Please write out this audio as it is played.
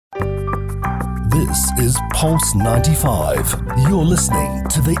This is Pulse 95. You're listening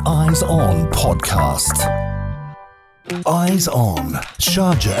to the Eyes On podcast. Eyes On,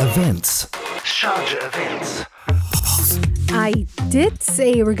 Sharjah Events. Sharjah Events. I did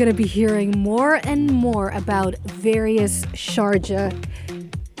say we're going to be hearing more and more about various Sharjah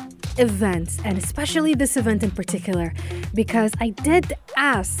events, and especially this event in particular, because I did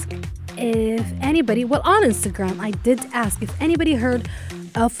ask if anybody, on Instagram, I did ask if anybody heard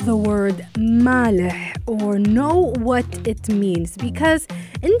of the word Maleh or know what it means. Because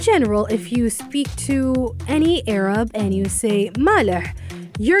in general, if you speak to any Arab and you say Maleh,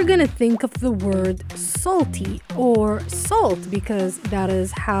 you're gonna think of the word salty or salt, because that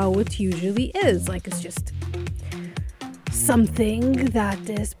is how it usually is. Like, it's just something that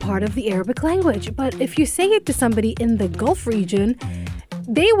is part of the Arabic language. But if you say it to somebody in the Gulf region,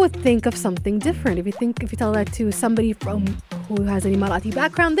 they would think of something different. If you tell that to somebody who has an Emirati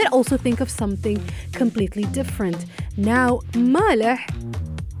background, they'd also think of something completely different. Now, Maleh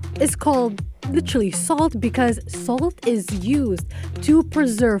is called literally salt because salt is used to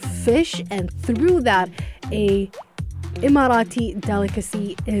preserve fish, and through that, a Emirati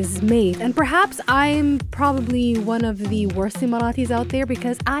delicacy is made. And perhaps I'm probably one of the worst Emiratis out there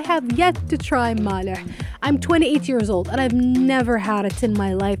because I have yet to try Maleh. I'm 28 years old and I've never had it in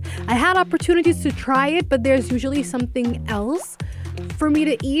my life. I had opportunities to try it, but there's usually something else for me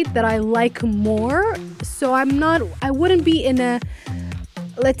to eat that I like more. So I wouldn't be in a,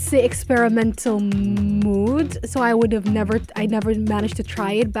 let's say, experimental mood. So I never managed to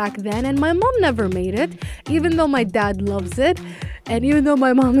try it back then. And my mom never made it, even though my dad loves it. And even though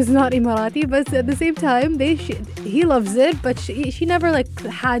my mom is not Emirati, but at the same time, he loves it, but she never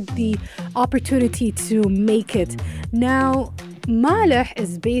had the opportunity to make it. Now, Maleh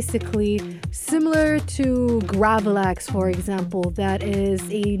is basically similar to gravlax, for example. That is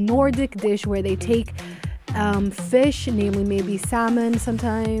a Nordic dish where they take fish, namely maybe salmon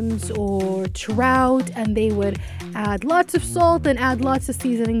sometimes, or trout, and they would add lots of salt and add lots of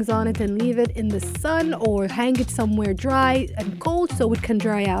seasonings on it and leave it in the sun or hang it somewhere dry and cold so it can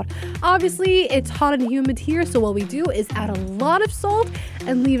dry out. Obviously, it's hot and humid here, so what we do is add a lot of salt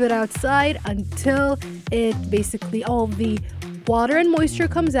and leave it outside until it basically all the water and moisture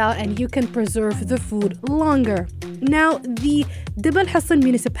comes out and you can preserve the food longer. Now, the Dibba Al Hisn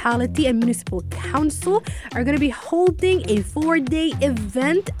municipality and municipal council are going to be holding a 4-day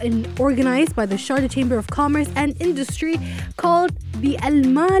event organized by the Sharjah Chamber of Commerce and Industry called the Al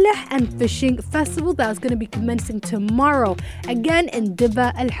Maleh and Fishing Festival. That's going to be commencing tomorrow, again in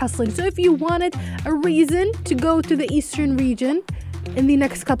Dibba Al Hisn. So if you wanted a reason to go to the eastern region in the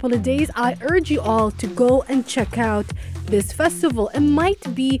next couple of days, I urge you all to go and check out this festival. It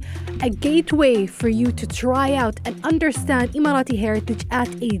might be a gateway for you to try out and understand Emirati heritage at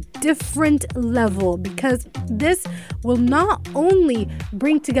a different level, because this will not only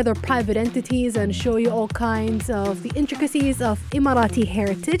bring together private entities and show you all kinds of the intricacies of Emirati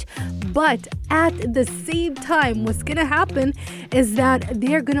heritage, but at the same time, what's going to happen is that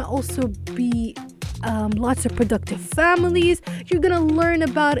they're going to also be lots of productive families. You're gonna learn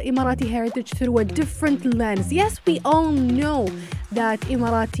about Emirati heritage through a different lens. Yes, we all know that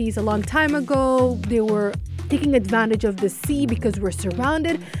Emiratis a long time ago, they were taking advantage of the sea because we're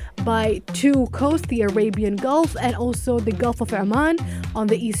surrounded by two coasts, the Arabian Gulf and also the Gulf of Oman on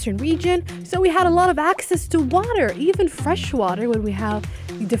the eastern region. So we had a lot of access to water, even fresh water, when we have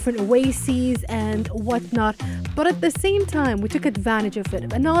the different oases and whatnot. But at the same time, we took advantage of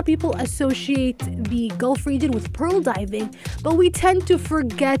it. And a lot of people associate the Gulf region with pearl diving, but we tend to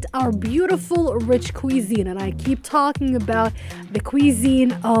forget our beautiful, rich cuisine. And I keep talking about the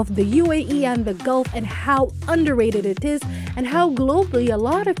cuisine of the UAE and the Gulf and how underrated it is, and how globally a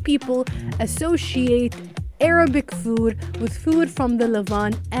lot of people associate Arabic food with food from the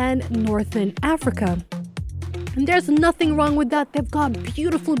Levant and Northern Africa. And there's nothing wrong with that. They've got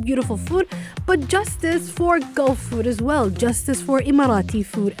beautiful, beautiful food, but justice for Gulf food as well, justice for Emirati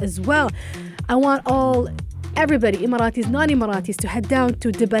food as well. I want everybody, Emiratis, non-Emiratis, to head down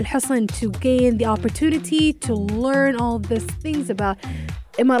to Dibba Al Hisn to gain the opportunity to learn all these things about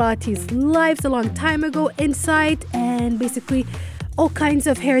Emiratis' lives a long time ago, insight, and basically all kinds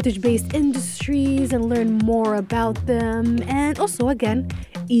of heritage-based industries, and learn more about them, and also, again,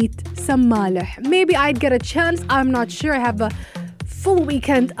 eat some maleh. Maybe I'd get a chance, I'm not sure. I have a full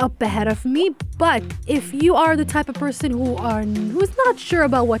weekend up ahead of me, but if you are the type of person who's not sure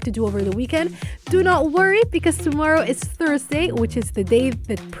about what to do over the weekend, do not worry, because tomorrow is Thursday, which is the day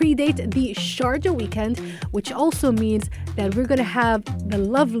that predates the Sharjah weekend, which also means that we're going to have the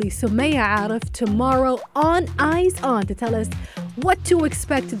lovely Sumaya Arif tomorrow on Eyes On to tell us what to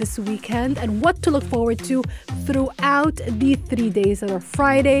expect this weekend and what to look forward to throughout the 3 days that are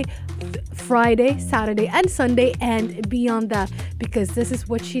Friday, Saturday, and Sunday, and beyond that, because this is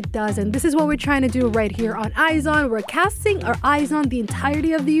what she does, and this is what we're trying to do right here on Eyes On. We're casting our eyes on the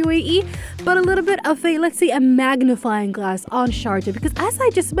entirety of the UAE, but a little bit of a magnifying glass on Sharjah, because as I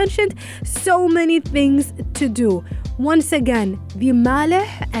just mentioned, so many things to do. Once again, the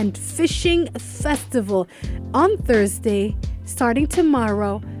Maleh and Fishing Festival on Thursday, starting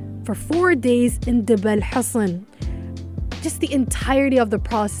tomorrow for 4 days in Dibba Al Hisn. Just the entirety of the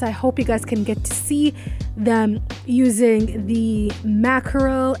process. I hope you guys can get to see them using the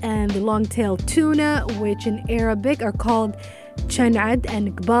mackerel and the long-tailed tuna, which in Arabic are called chanad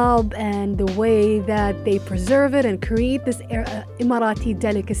and kebab, and the way that they preserve it and create this Emirati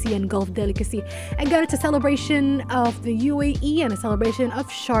delicacy and Gulf delicacy. Again, it's a celebration of the UAE and a celebration of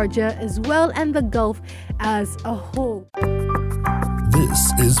Sharjah as well, and the Gulf as a whole.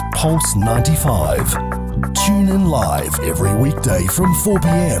 This is Pulse 95. Tune in live every weekday from 4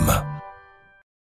 p.m.